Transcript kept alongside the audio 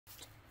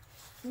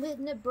with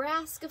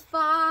Nebraska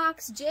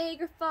fox,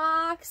 Jagger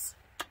fox,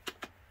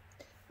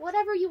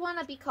 whatever you want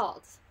to be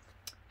called.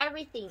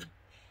 Everything.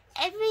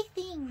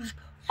 Everything.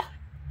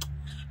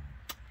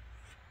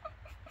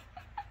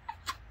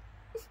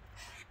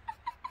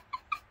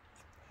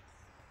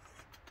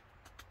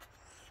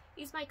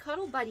 He's my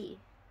cuddle buddy,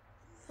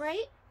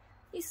 right?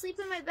 You sleep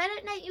in my bed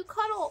at night, you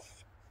cuddle.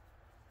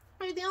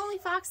 You're the only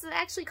fox that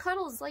actually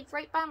cuddles, like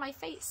right by my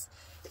face.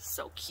 It's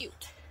so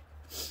cute.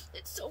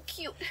 It's so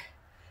cute.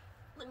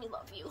 Let me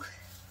love you.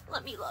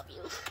 Let me love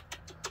you.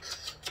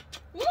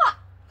 Mwah!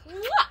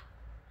 Mwah!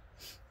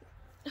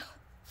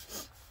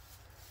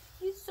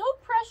 He's so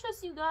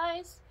precious, you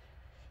guys.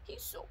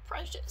 He's so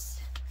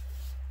precious.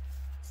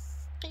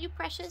 Are you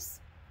precious?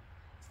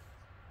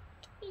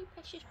 Are you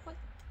precious boy?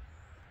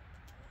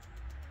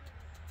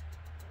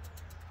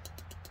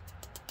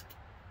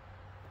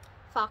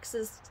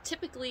 Foxes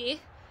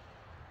typically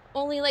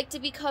only like to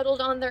be cuddled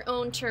on their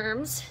own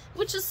terms,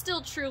 which is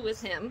still true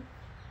with him,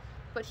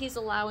 but he's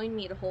allowing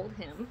me to hold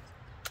him,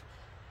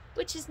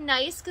 which is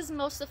nice because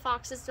most of the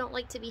foxes don't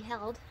like to be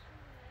held.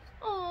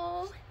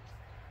 Oh,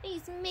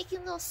 he's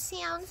making little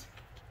sounds.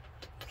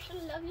 I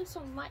love you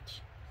so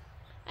much.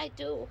 I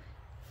do.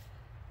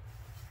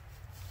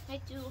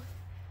 I do.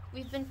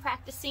 We've been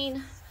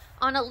practicing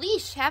on a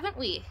leash, haven't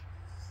we?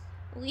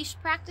 Leash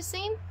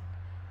practicing.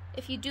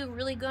 If you do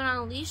really good on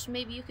a leash,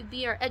 maybe you could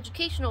be our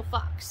educational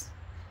fox.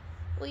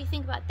 What do you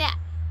think about that?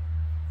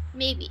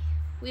 Maybe.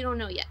 We don't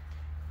know yet.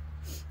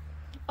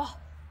 Oh.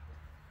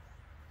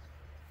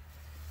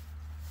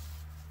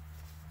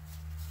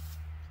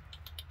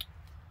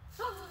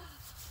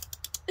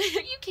 Are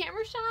you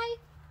camera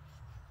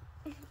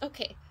shy?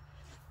 Okay.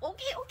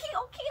 Okay,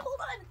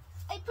 hold on.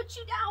 I put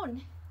you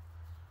down.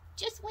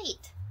 Just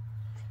wait.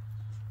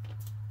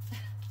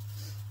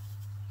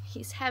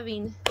 He's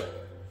having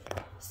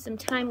some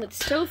time with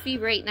Sophie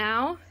right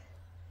now.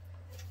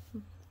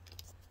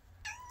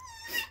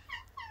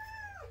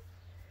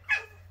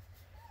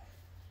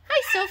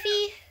 Hi,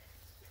 Sophie.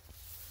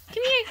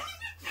 Come here.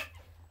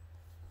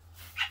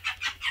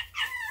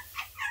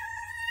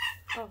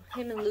 Oh,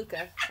 him and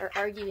Luca are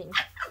arguing.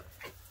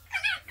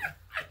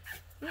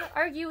 You don't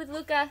argue with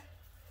Luca.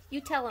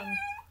 You tell him.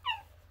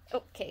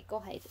 Okay, go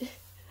hide.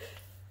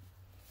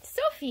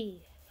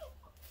 Sophie.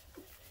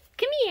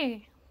 Come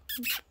here.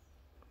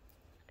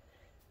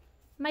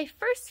 My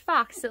first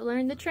fox that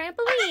learned the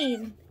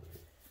trampoline.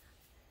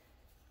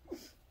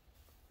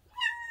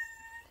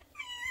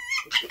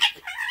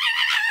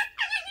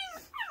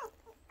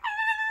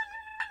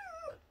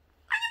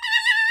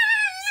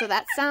 So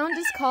that sound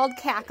is called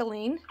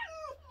cackling.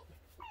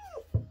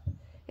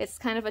 It's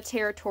kind of a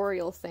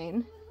territorial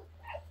thing.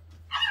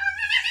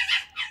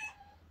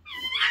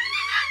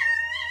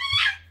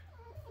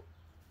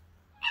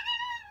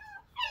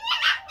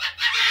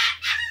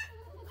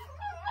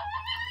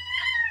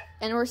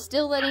 And we're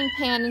still letting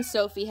Pan and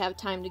Sophie have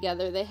time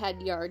together. They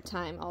had yard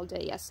time all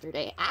day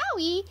yesterday.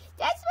 Owie!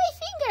 That's my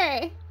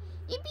finger!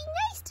 You be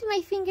nice to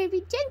my finger.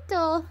 Be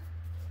gentle.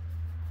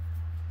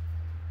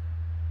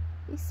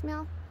 You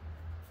smell?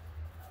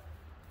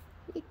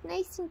 Be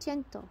nice and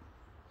gentle.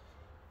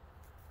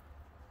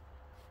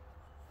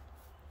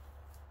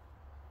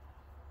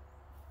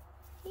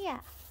 Yeah.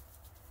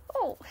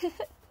 Oh!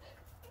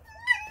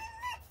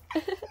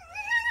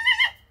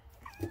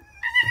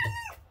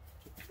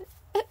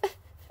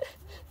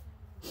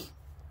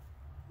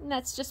 And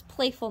that's just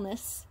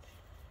playfulness.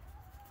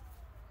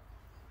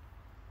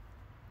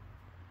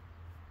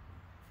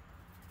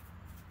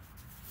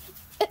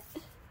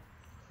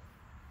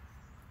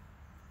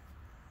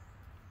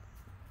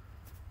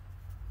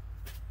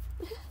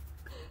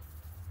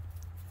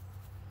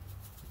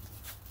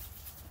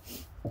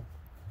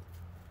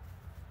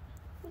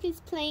 He's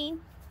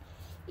playing.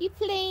 You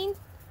playing?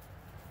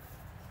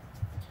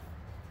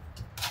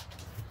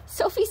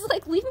 Sophie's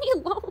like, leave me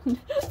alone.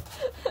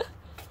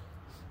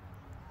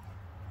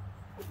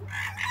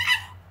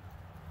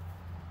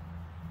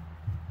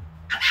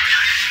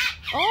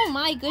 Oh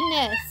my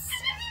goodness.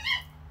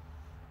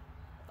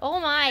 Oh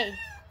my.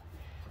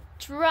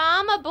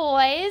 Drama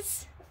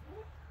boys.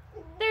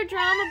 They're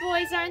drama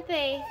boys, aren't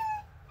they?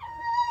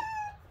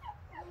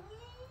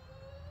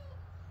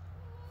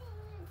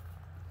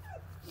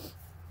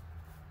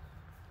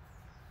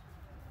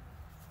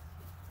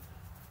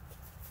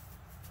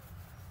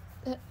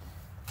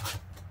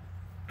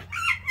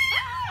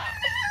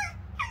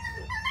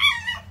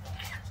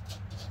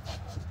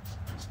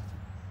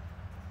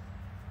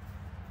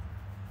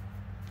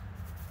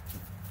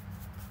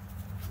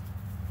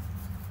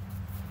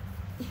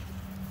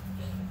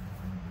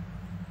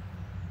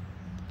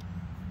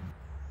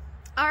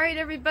 Alright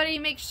everybody,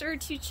 make sure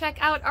to check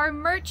out our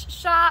merch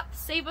shop,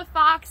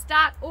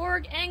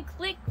 saveafox.org, and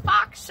click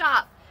Fox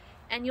Shop.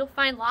 And you'll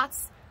find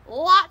lots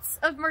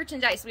of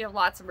merchandise. We have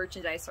lots of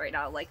merchandise right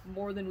now, like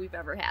more than we've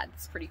ever had.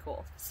 It's pretty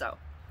cool. So,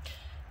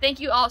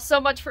 thank you all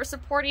so much for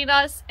supporting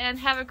us, and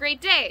have a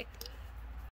great day.